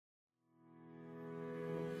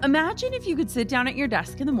Imagine if you could sit down at your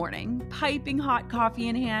desk in the morning, piping hot coffee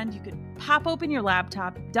in hand. You could pop open your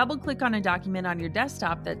laptop, double-click on a document on your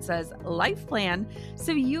desktop that says Life Plan,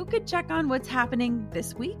 so you could check on what's happening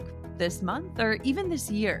this week, this month, or even this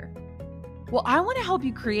year. Well, I want to help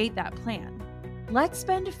you create that plan. Let's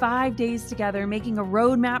spend 5 days together making a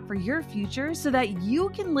roadmap for your future so that you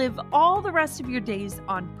can live all the rest of your days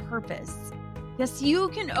on purpose. Yes, you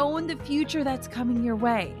can own the future that's coming your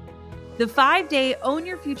way. The 5-day Own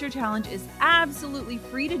Your Future Challenge is absolutely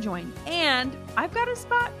free to join, and I've got a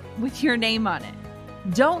spot with your name on it.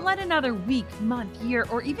 Don't let another week, month, year,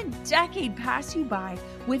 or even decade pass you by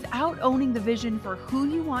without owning the vision for who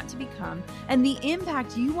you want to become and the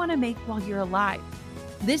impact you want to make while you're alive.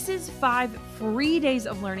 This is 5 free days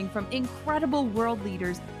of learning from incredible world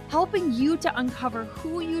leaders, helping you to uncover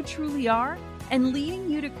who you truly are and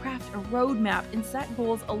leading you to craft a roadmap and set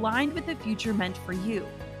goals aligned with the future meant for you.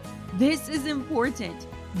 This is important.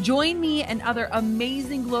 Join me and other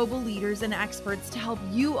amazing global leaders and experts to help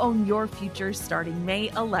you own your future starting May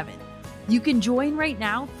 11th. You can join right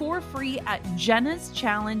now for free at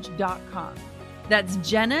jennaschallenge.com. That's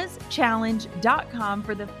jennaschallenge.com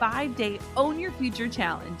for the 5-day Own Your Future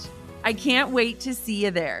Challenge. I can't wait to see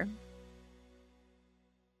you there.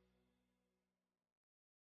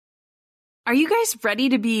 Are you guys ready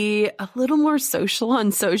to be a little more social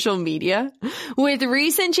on social media? With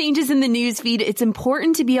recent changes in the newsfeed, it's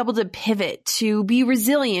important to be able to pivot, to be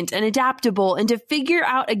resilient and adaptable, and to figure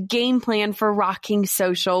out a game plan for rocking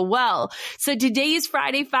social well. So today's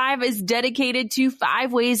Friday 5 is dedicated to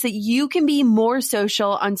 5 ways that you can be more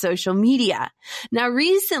social on social media. Now,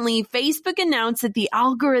 recently, Facebook announced that the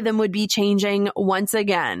algorithm would be changing once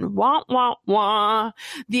again. Wah, wah, wah.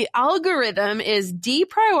 The algorithm is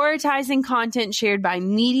deprioritizing content shared by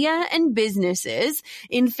media and businesses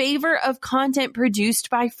in favor of content produced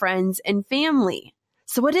by friends and family.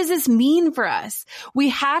 So what does this mean for us? We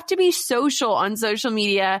have to be social on social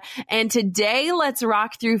media, and today let's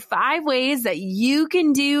rock through 5 ways that you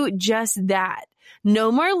can do just that.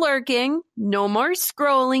 No more lurking, no more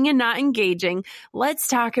scrolling and not engaging. Let's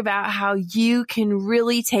talk about how you can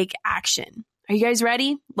really take action. Are you guys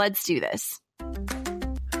ready? Let's do this.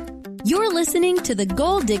 You're listening to the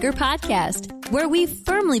Goal Digger Podcast, where we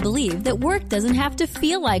firmly believe that work doesn't have to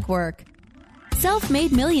feel like work.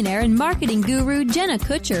 Self-made millionaire and marketing guru Jenna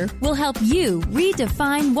Kutcher will help you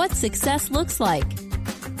redefine what success looks like.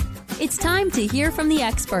 It's time to hear from the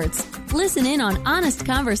experts, listen in on honest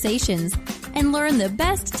conversations, and learn the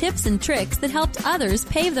best tips and tricks that helped others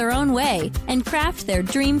pave their own way and craft their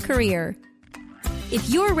dream career. If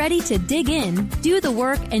you're ready to dig in, do the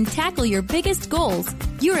work, and tackle your biggest goals,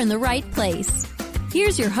 you're in the right place.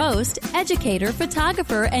 Here's your host, educator,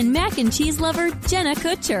 photographer, and mac and cheese lover, Jenna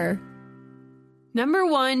Kutcher. Number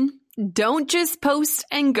 1, don't just post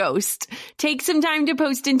and ghost. Take some time to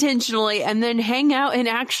post intentionally and then hang out and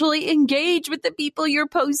actually engage with the people you're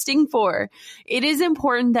posting for. It is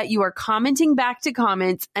important that you are commenting back to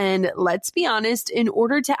comments, and let's be honest, in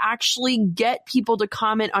order to actually get people to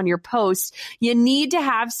comment on your post, you need to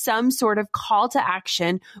have some sort of call to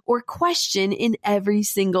action or question in every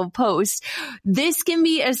single post. This can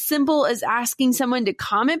be as simple as asking someone to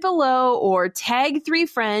comment below or tag 3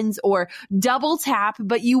 friends or double tap,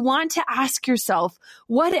 but you want to ask yourself,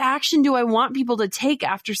 what action do I want people to take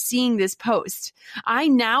after seeing this post? I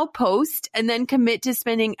now post and then commit to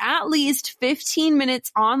spending at least 15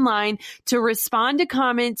 minutes online to respond to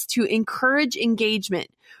comments to encourage engagement.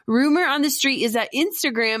 Rumor on the street is that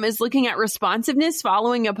Instagram is looking at responsiveness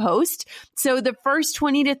following a post. So the first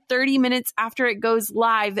 20 to 30 minutes after it goes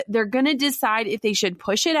live, they're going to decide if they should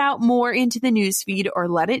push it out more into the newsfeed or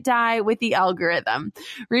let it die with the algorithm.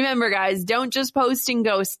 Remember, guys, don't just post and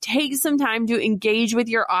ghost. Take some time to engage with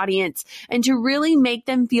your audience and to really make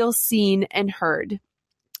them feel seen and heard.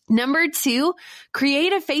 Number 2,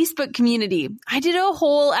 create a Facebook community. I did a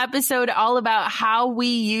whole episode all about how we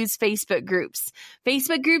use Facebook groups.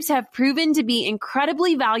 Facebook groups have proven to be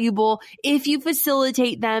incredibly valuable if you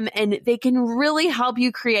facilitate them, and they can really help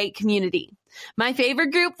you create community. My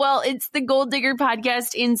favorite group, well, it's the Goal Digger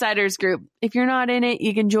Podcast Insiders group. If you're not in it,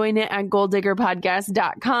 you can join it at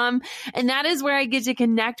goaldiggerpodcast.com. And that is where I get to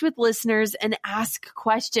connect with listeners and ask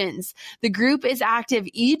questions. The group is active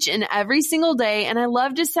each and every single day, and I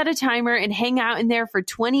love to set a timer and hang out in there for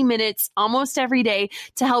 20 minutes almost every day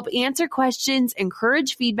to help answer questions,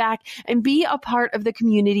 encourage feedback, and be a part of the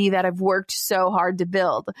community that I've worked so hard to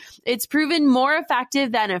build. It's proven more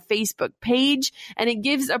effective than a Facebook page, and it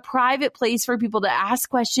gives a private place place for people to ask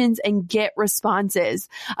questions and get responses.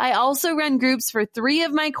 I also run groups for 3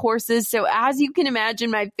 of my courses. So as you can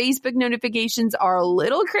imagine, my Facebook notifications are a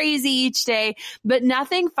little crazy each day, but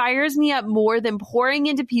nothing fires me up more than pouring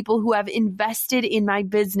into people who have invested in my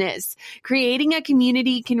business. Creating a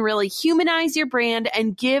community can really humanize your brand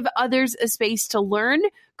and give others a space to learn,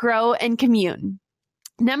 grow, and commune.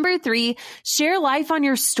 Number 3, share life on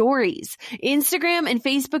your stories. Instagram and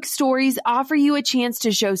Facebook stories offer you a chance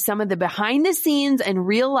to show some of the behind the scenes and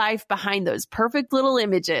real life behind those perfect little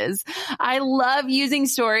images. I love using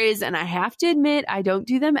stories, and I have to admit, I don't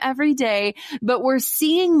do them every day, but we're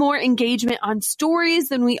seeing more engagement on stories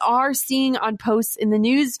than we are seeing on posts in the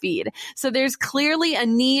news feed. So there's clearly a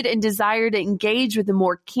need and desire to engage with the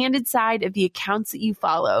more candid side of the accounts that you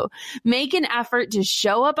follow. Make an effort to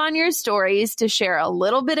show up on your stories to share a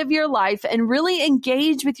little bit of your life and really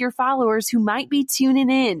engage with your followers who might be tuning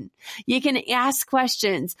in. You can ask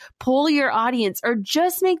questions, poll your audience, or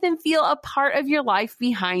just make them feel a part of your life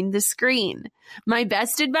behind the screen. My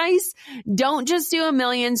best advice, don't just do a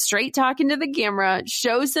million straight talking to the camera.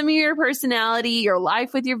 Show some of your personality, your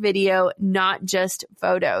life with your video, not just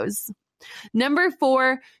photos. Number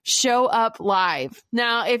 4, show up live.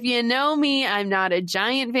 Now, if you know me, I'm not a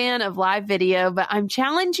giant fan of live video, but I'm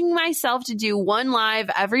challenging myself to do 1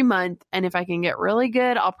 live every month. And if I can get really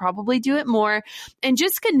good, I'll probably do it more and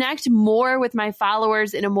just connect more with my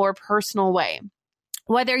followers in a more personal way.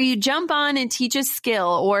 Whether you jump on and teach a skill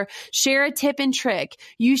or share a tip and trick,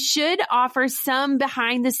 you should offer some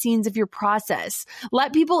behind the scenes of your process.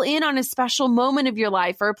 Let people in on a special moment of your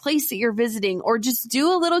life or a place that you're visiting, or just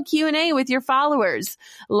do a little Q&A with your followers.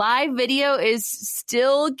 Live video is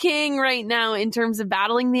still king right now in terms of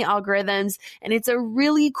battling the algorithms, and it's a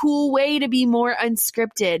really cool way to be more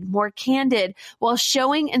unscripted, more candid, while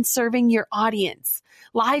showing and serving your audience.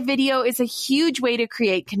 Live video is a huge way to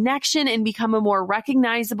create connection and become a more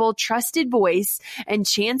recognizable, trusted voice. And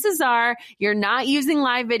chances are you're not using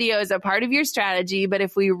live video as a part of your strategy, but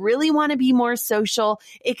if we really want to be more social,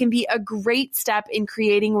 it can be a great step in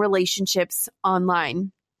creating relationships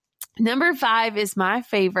online. Number 5 is my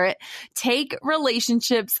favorite. Take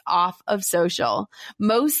relationships off of social.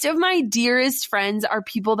 Most of my dearest friends are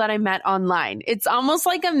people that I met online. It's almost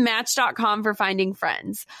like a Match.com for finding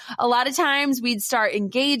friends. A lot of times we'd start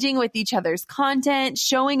engaging with each other's content,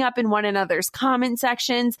 showing up in one another's comment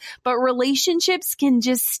sections, but relationships can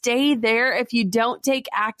just stay there if you don't take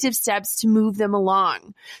active steps to move them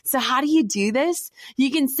along. So how do you do this?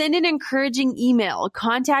 You can send an encouraging email,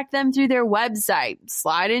 contact them through their website,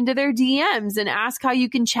 slide into their DMs and ask how you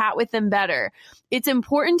can chat with them better. It's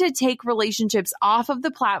important to take relationships off of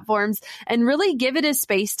the platforms and really give it a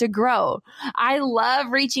space to grow. I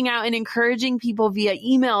love reaching out and encouraging people via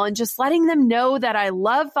email and just letting them know that I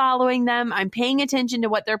love following them. I'm paying attention to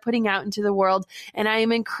what they're putting out into the world, and I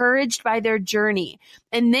am encouraged by their journey.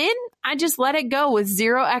 And then I just let it go with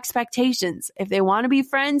zero expectations. If they want to be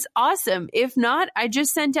friends, awesome. If not, I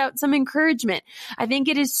just sent out some encouragement. I think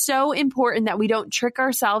it is so important that we don't trick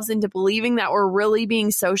ourselves into believing that we're really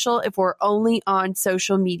being social if we're only on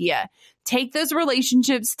social media. Take those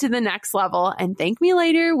relationships to the next level and thank me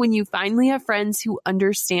later when you finally have friends who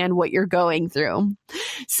understand what you're going through.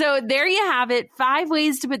 So there you have it. 5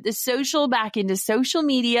 ways to put the social back into social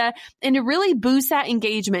media and to really boost that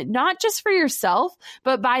engagement, not just for yourself,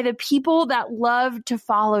 but by the people that love to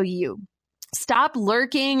follow you. Stop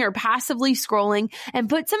lurking or passively scrolling and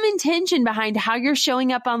put some intention behind how you're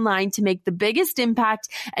showing up online to make the biggest impact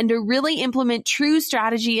and to really implement true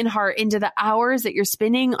strategy and heart into the hours that you're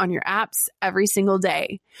spending on your apps every single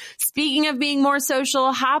day. Speaking of being more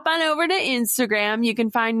social, hop on over to Instagram. You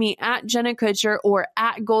can find me at Jenna Kutcher or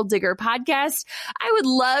at Gold Digger Podcast. I would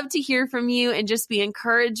love to hear from you and just be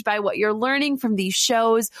encouraged by what you're learning from these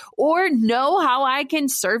shows or know how I can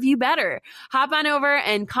serve you better. Hop on over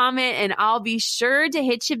and comment and I'll be sure to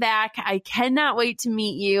hit you back. I cannot wait to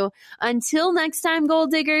meet you. Until next time, Gold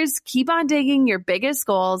Diggers, keep on digging your biggest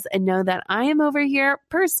goals and know that I am over here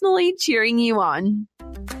personally cheering you on.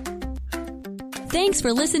 Thanks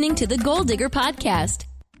for listening to the Gold Digger Podcast.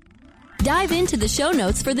 Dive into the show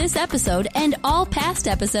notes for this episode and all past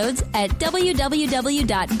episodes at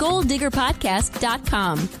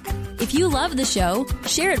www.golddiggerpodcast.com. If you love the show,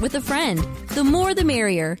 share it with a friend. The more the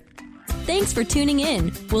merrier. Thanks for tuning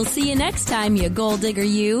in. We'll see you next time, you gold digger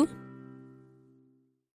you.